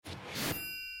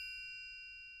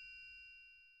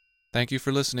Thank you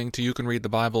for listening to You Can Read the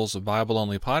Bible's Bible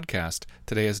Only podcast.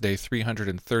 Today is day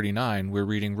 339. We're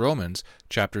reading Romans,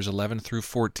 chapters 11 through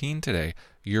 14 today.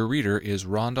 Your reader is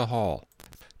Rhonda Hall.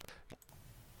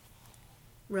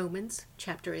 Romans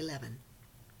chapter 11.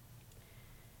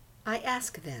 I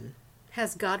ask then,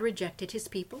 has God rejected his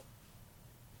people?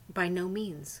 By no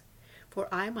means, for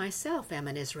I myself am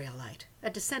an Israelite, a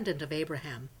descendant of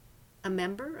Abraham, a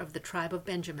member of the tribe of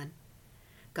Benjamin.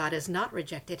 God has not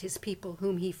rejected his people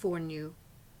whom he foreknew.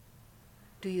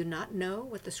 Do you not know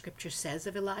what the scripture says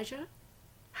of Elijah?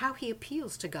 How he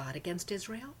appeals to God against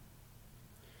Israel?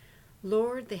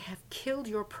 Lord, they have killed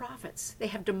your prophets, they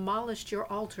have demolished your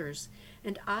altars,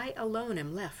 and I alone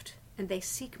am left, and they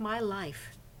seek my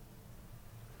life.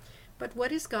 But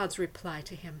what is God's reply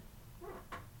to him?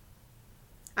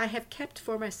 I have kept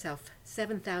for myself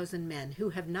 7,000 men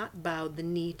who have not bowed the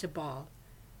knee to Baal.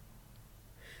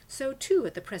 So too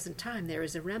at the present time there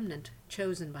is a remnant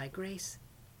chosen by grace.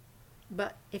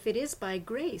 But if it is by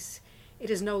grace, it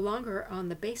is no longer on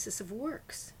the basis of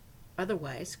works.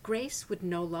 Otherwise, grace would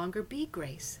no longer be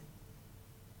grace.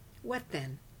 What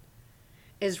then?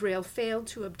 Israel failed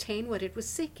to obtain what it was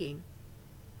seeking.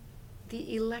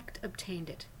 The elect obtained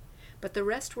it, but the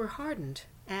rest were hardened,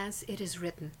 as it is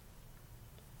written.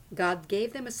 God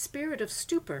gave them a spirit of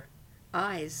stupor,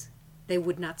 eyes they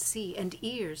would not see, and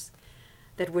ears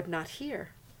that would not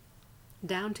hear,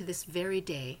 down to this very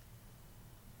day.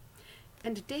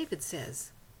 And David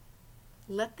says,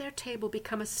 let their table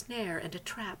become a snare and a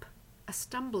trap, a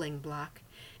stumbling block,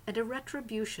 and a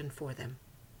retribution for them.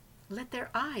 Let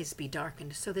their eyes be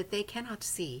darkened so that they cannot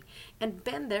see, and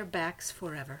bend their backs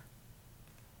forever.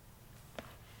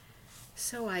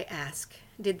 So I ask,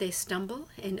 did they stumble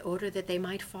in order that they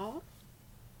might fall?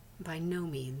 By no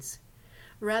means.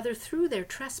 Rather, through their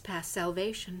trespass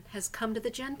salvation has come to the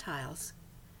Gentiles,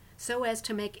 so as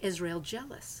to make Israel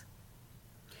jealous.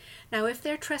 Now if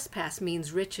their trespass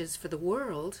means riches for the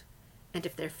world, and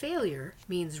if their failure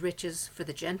means riches for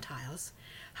the Gentiles,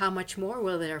 how much more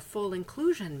will their full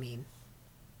inclusion mean?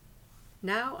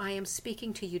 Now I am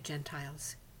speaking to you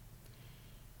Gentiles.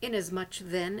 Inasmuch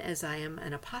then as I am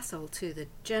an apostle to the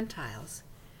Gentiles,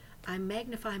 I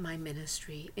magnify my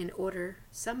ministry in order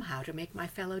somehow to make my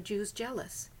fellow Jews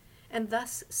jealous, and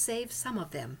thus save some of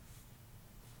them.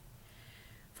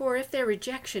 For if their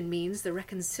rejection means the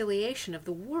reconciliation of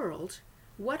the world,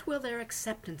 what will their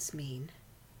acceptance mean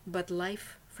but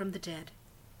life from the dead?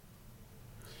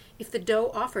 If the dough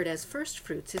offered as first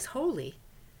fruits is holy,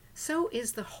 so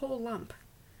is the whole lump,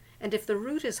 and if the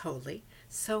root is holy,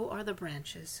 so are the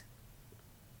branches.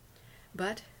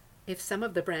 But if some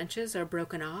of the branches are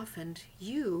broken off, and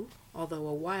you, although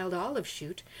a wild olive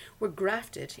shoot, were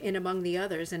grafted in among the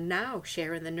others, and now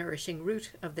share in the nourishing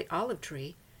root of the olive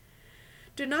tree,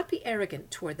 do not be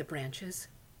arrogant toward the branches.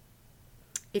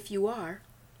 If you are,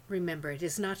 remember it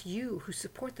is not you who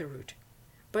support the root,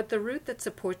 but the root that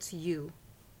supports you.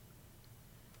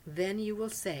 Then you will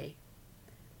say,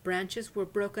 branches were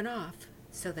broken off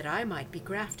so that I might be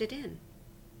grafted in.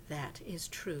 That is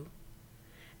true.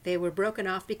 They were broken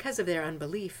off because of their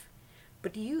unbelief,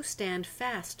 but you stand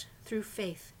fast through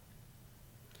faith.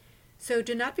 So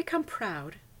do not become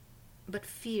proud, but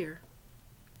fear.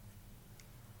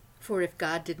 For if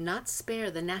God did not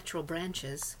spare the natural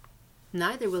branches,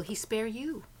 neither will he spare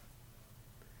you.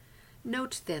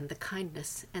 Note then the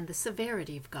kindness and the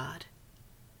severity of God.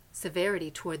 Severity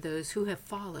toward those who have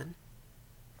fallen,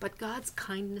 but God's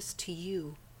kindness to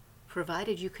you,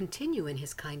 provided you continue in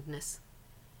his kindness.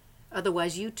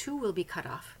 Otherwise you too will be cut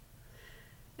off.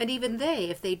 And even they,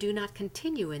 if they do not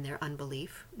continue in their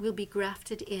unbelief, will be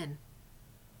grafted in.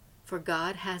 For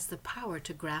God has the power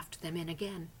to graft them in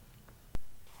again.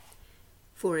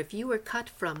 For if you were cut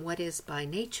from what is by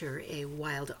nature a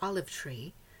wild olive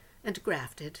tree, and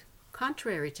grafted,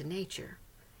 contrary to nature,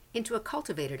 into a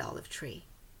cultivated olive tree,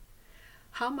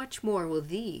 how much more will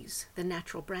these, the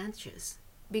natural branches,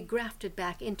 be grafted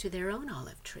back into their own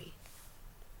olive tree?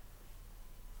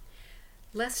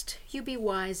 Lest you be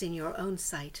wise in your own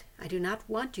sight, I do not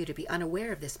want you to be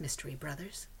unaware of this mystery,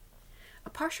 brothers. A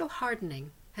partial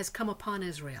hardening has come upon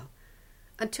Israel,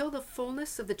 until the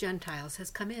fullness of the Gentiles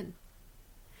has come in.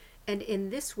 And in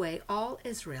this way all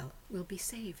Israel will be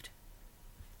saved.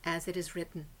 As it is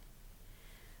written,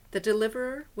 the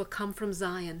deliverer will come from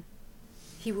Zion.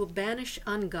 He will banish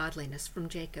ungodliness from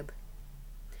Jacob.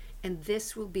 And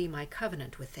this will be my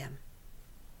covenant with them,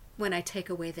 when I take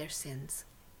away their sins.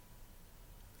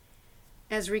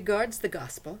 As regards the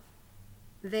gospel,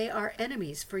 they are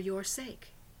enemies for your sake.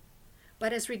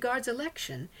 But as regards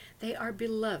election, they are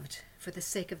beloved for the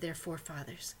sake of their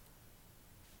forefathers.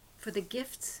 For the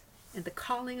gifts and the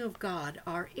calling of God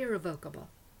are irrevocable.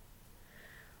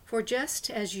 For just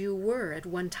as you were at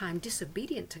one time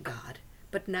disobedient to God,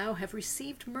 but now have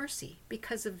received mercy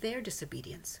because of their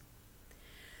disobedience,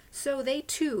 so they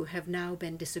too have now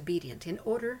been disobedient, in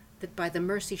order that by the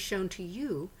mercy shown to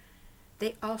you,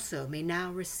 they also may now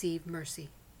receive mercy.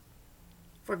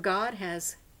 For God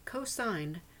has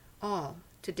co-signed all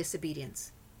to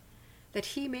disobedience, that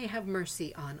he may have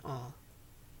mercy on all.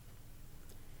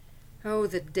 Oh,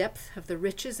 the depth of the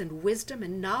riches and wisdom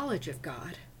and knowledge of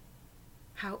God!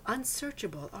 How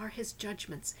unsearchable are his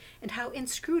judgments, and how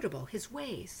inscrutable his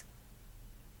ways!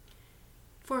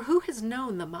 For who has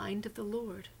known the mind of the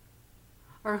Lord?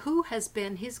 Or who has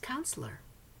been his counselor?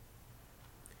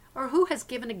 Or who has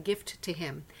given a gift to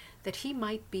him, that he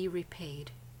might be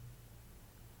repaid?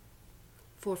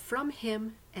 For from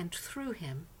him and through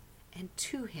him and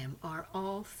to him are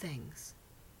all things.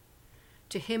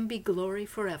 To him be glory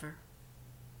forever.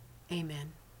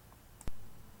 Amen.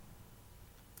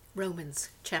 Romans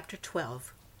chapter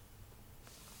 12.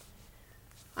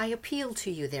 I appeal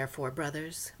to you, therefore,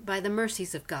 brothers, by the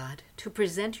mercies of God, to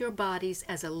present your bodies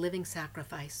as a living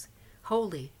sacrifice,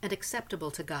 holy and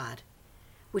acceptable to God,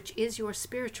 which is your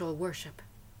spiritual worship.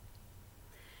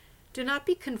 Do not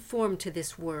be conformed to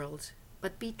this world,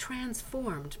 but be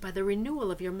transformed by the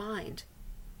renewal of your mind,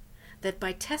 that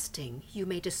by testing you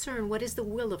may discern what is the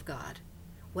will of God,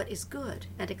 what is good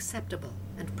and acceptable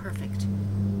and perfect.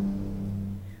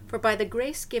 For by the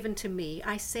grace given to me,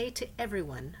 I say to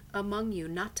everyone among you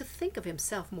not to think of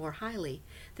himself more highly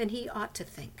than he ought to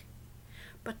think,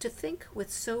 but to think with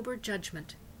sober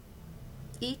judgment,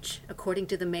 each according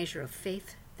to the measure of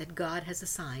faith that God has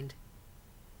assigned.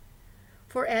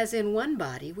 For as in one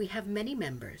body we have many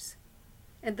members,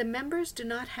 and the members do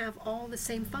not have all the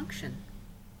same function,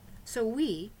 so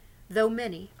we, though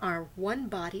many, are one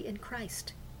body in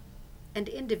Christ, and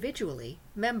individually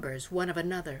members one of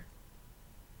another.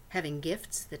 Having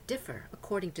gifts that differ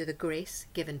according to the grace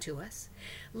given to us,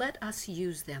 let us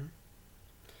use them.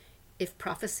 If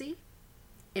prophecy,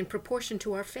 in proportion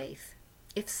to our faith;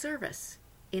 if service,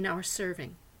 in our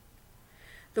serving;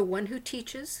 the one who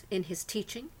teaches, in his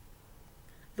teaching;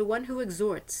 the one who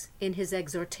exhorts, in his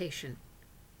exhortation;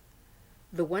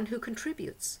 the one who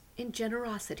contributes, in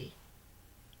generosity;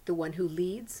 the one who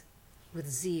leads, with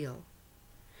zeal;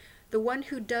 the one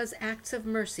who does acts of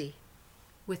mercy,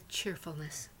 with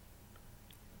cheerfulness.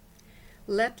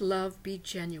 Let love be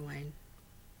genuine.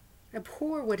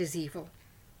 Abhor what is evil.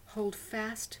 Hold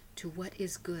fast to what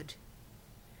is good.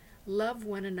 Love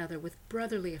one another with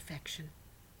brotherly affection.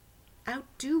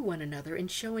 Outdo one another in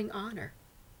showing honor.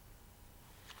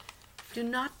 Do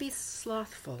not be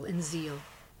slothful in zeal.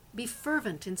 Be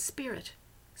fervent in spirit.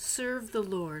 Serve the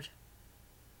Lord.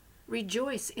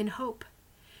 Rejoice in hope.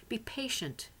 Be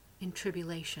patient in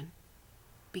tribulation.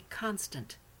 Be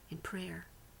constant in prayer.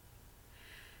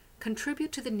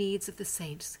 Contribute to the needs of the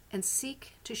saints and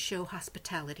seek to show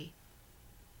hospitality.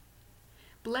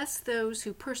 Bless those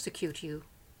who persecute you.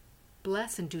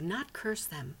 Bless and do not curse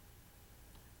them.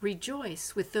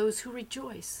 Rejoice with those who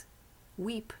rejoice.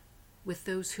 Weep with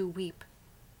those who weep.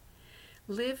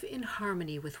 Live in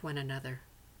harmony with one another.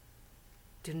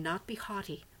 Do not be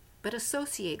haughty, but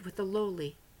associate with the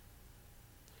lowly.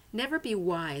 Never be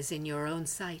wise in your own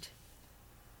sight.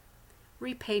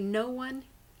 Repay no one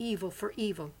evil for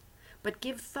evil, but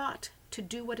give thought to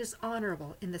do what is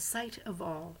honorable in the sight of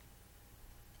all.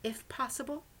 If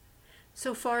possible,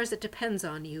 so far as it depends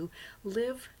on you,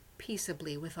 live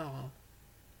peaceably with all.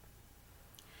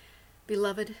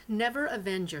 Beloved, never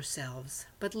avenge yourselves,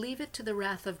 but leave it to the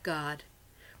wrath of God,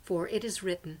 for it is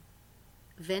written,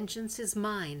 "Vengeance is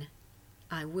mine,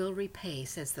 I will repay,"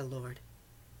 says the Lord.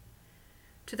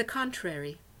 To the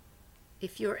contrary,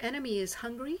 if your enemy is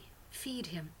hungry, feed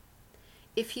him.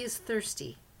 If he is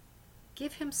thirsty,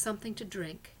 give him something to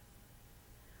drink.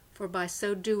 For by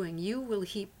so doing you will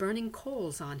heap burning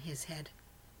coals on his head.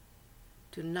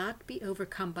 Do not be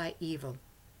overcome by evil,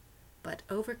 but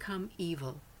overcome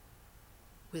evil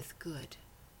with good.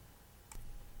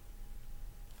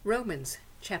 Romans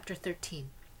chapter 13.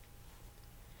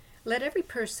 Let every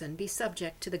person be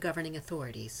subject to the governing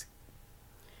authorities.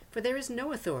 For there is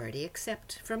no authority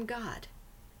except from God,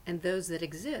 and those that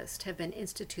exist have been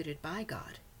instituted by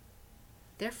God.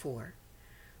 Therefore,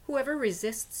 whoever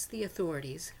resists the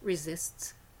authorities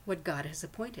resists what God has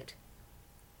appointed,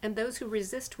 and those who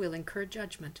resist will incur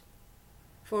judgment.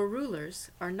 For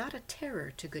rulers are not a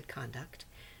terror to good conduct,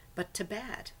 but to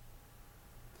bad.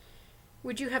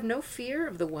 Would you have no fear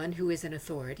of the one who is in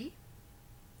authority?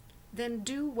 Then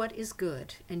do what is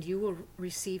good, and you will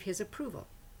receive his approval,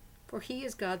 for he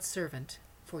is God's servant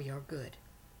for your good.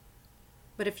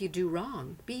 But if you do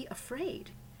wrong, be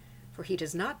afraid, for he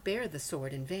does not bear the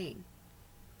sword in vain.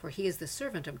 For he is the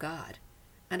servant of God,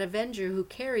 an avenger who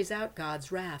carries out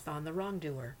God's wrath on the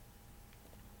wrongdoer.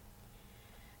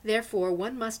 Therefore,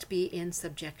 one must be in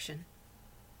subjection,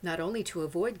 not only to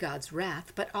avoid God's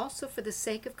wrath, but also for the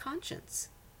sake of conscience.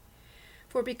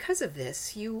 For because of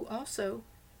this, you also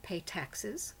pay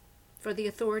taxes, for the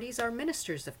authorities are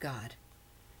ministers of God,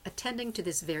 attending to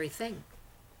this very thing.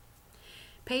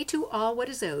 Pay to all what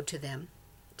is owed to them,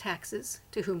 taxes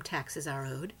to whom taxes are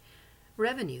owed,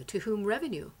 revenue to whom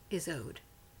revenue is owed,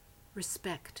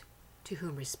 respect to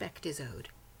whom respect is owed,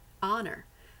 honor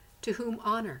to whom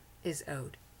honor is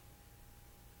owed.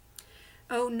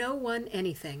 Owe no one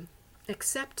anything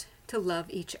except to love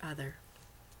each other.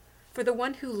 For the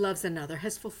one who loves another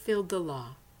has fulfilled the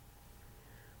law.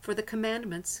 For the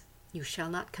commandments, you shall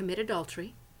not commit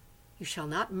adultery, you shall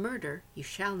not murder, you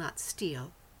shall not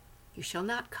steal, you shall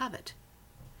not covet,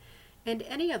 and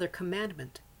any other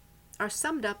commandment are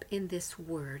summed up in this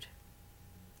word: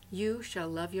 you shall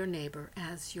love your neighbor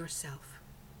as yourself.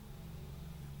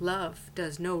 Love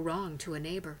does no wrong to a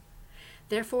neighbor.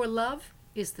 Therefore, love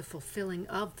is the fulfilling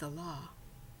of the law.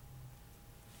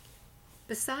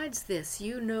 Besides this,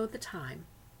 you know the time,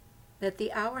 that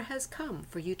the hour has come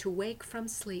for you to wake from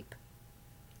sleep.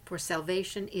 For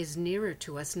salvation is nearer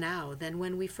to us now than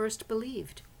when we first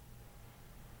believed.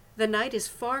 The night is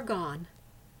far gone,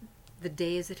 the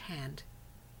day is at hand.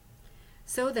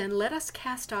 So then, let us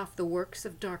cast off the works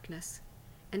of darkness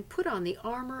and put on the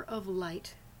armor of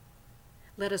light.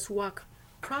 Let us walk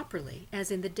properly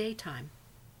as in the daytime,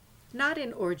 not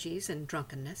in orgies and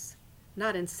drunkenness,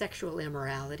 not in sexual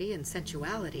immorality and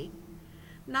sensuality,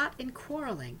 not in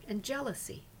quarreling and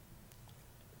jealousy.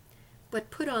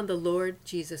 But put on the Lord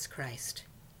Jesus Christ,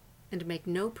 and make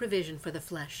no provision for the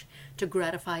flesh to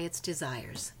gratify its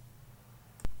desires.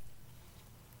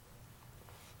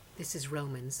 This is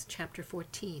Romans chapter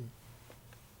 14.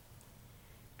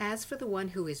 As for the one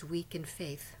who is weak in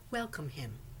faith, welcome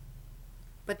him,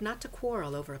 but not to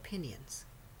quarrel over opinions.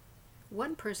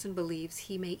 One person believes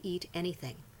he may eat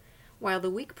anything, while the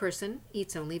weak person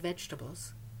eats only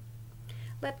vegetables.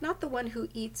 Let not the one who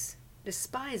eats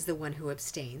despise the one who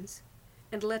abstains,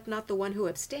 and let not the one who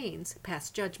abstains pass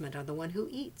judgment on the one who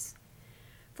eats,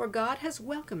 for God has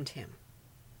welcomed him.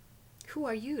 Who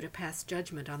are you to pass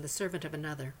judgment on the servant of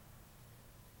another?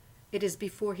 It is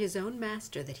before his own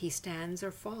master that he stands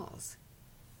or falls,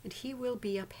 and he will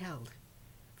be upheld,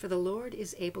 for the Lord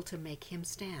is able to make him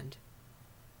stand.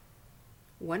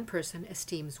 One person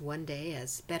esteems one day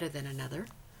as better than another,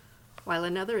 while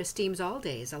another esteems all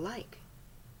days alike.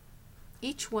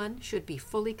 Each one should be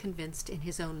fully convinced in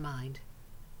his own mind.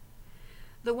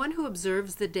 The one who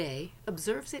observes the day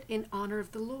observes it in honor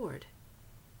of the Lord.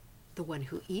 The one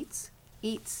who eats,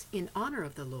 eats in honor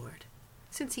of the Lord,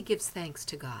 since he gives thanks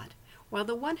to God, while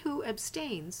the one who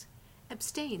abstains,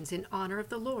 abstains in honor of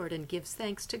the Lord and gives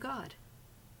thanks to God.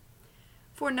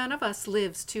 For none of us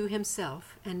lives to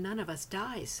himself, and none of us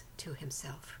dies to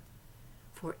himself.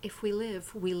 For if we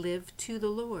live to the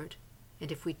Lord,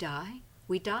 and if we die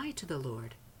to the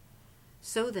Lord.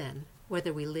 So then,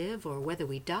 whether we live or whether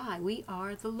we die, we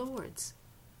are the Lord's.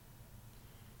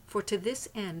 For to this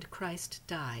end Christ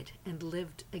died and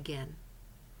lived again,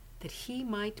 that he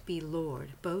might be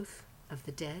Lord both of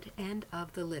the dead and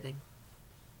of the living.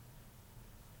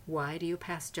 Why do you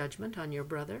pass judgment on your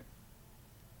brother?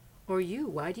 Or you,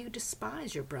 why do you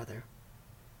despise your brother?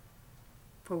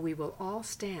 For we will all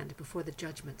stand before the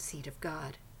judgment seat of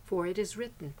God. For it is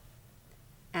written,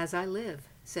 As I live,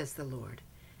 says the Lord,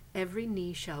 every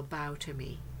knee shall bow to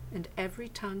me, and every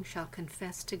tongue shall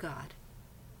confess to God.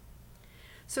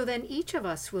 So then each of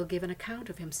us will give an account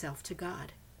of himself to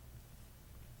God.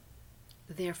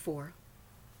 Therefore,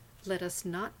 let us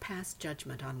not pass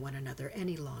judgment on one another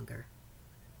any longer,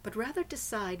 but rather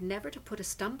decide never to put a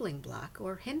stumbling block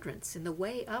or hindrance in the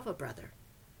way of a brother.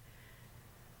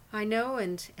 I know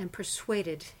and am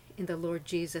persuaded in the Lord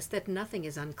Jesus that nothing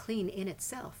is unclean in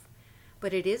itself,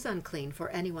 but it is unclean for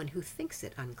anyone who thinks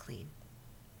it unclean.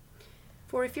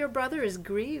 For if your brother is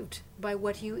grieved by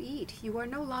what you eat, you are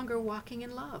no longer walking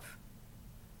in love.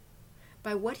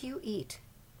 By what you eat,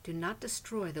 do not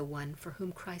destroy the one for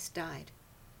whom Christ died.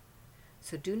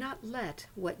 So do not let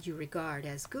what you regard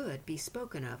as good be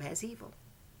spoken of as evil.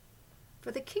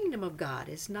 For the kingdom of God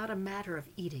is not a matter of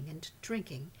eating and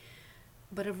drinking,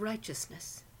 but of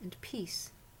righteousness and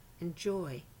peace and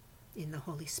joy in the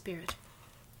Holy Spirit.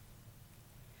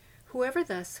 Whoever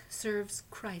thus serves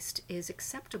Christ is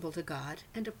acceptable to God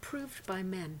and approved by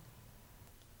men.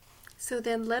 So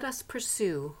then let us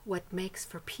pursue what makes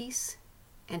for peace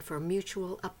and for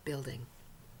mutual upbuilding.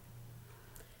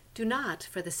 Do not,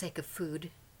 for the sake of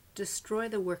food, destroy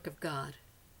the work of God.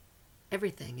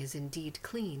 Everything is indeed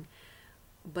clean,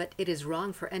 but it is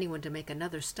wrong for anyone to make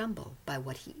another stumble by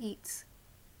what he eats.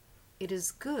 It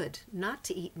is good not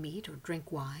to eat meat or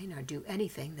drink wine or do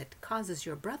anything that causes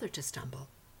your brother to stumble.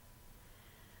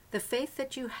 The faith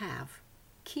that you have,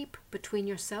 keep between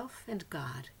yourself and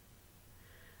God.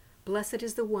 Blessed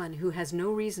is the one who has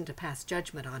no reason to pass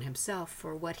judgment on himself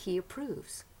for what he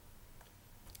approves.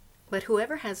 But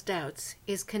whoever has doubts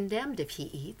is condemned if he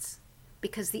eats,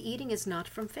 because the eating is not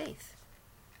from faith.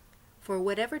 For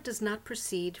whatever does not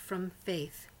proceed from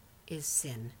faith is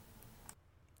sin.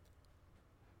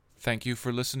 Thank you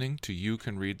for listening to You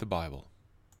Can Read the Bible.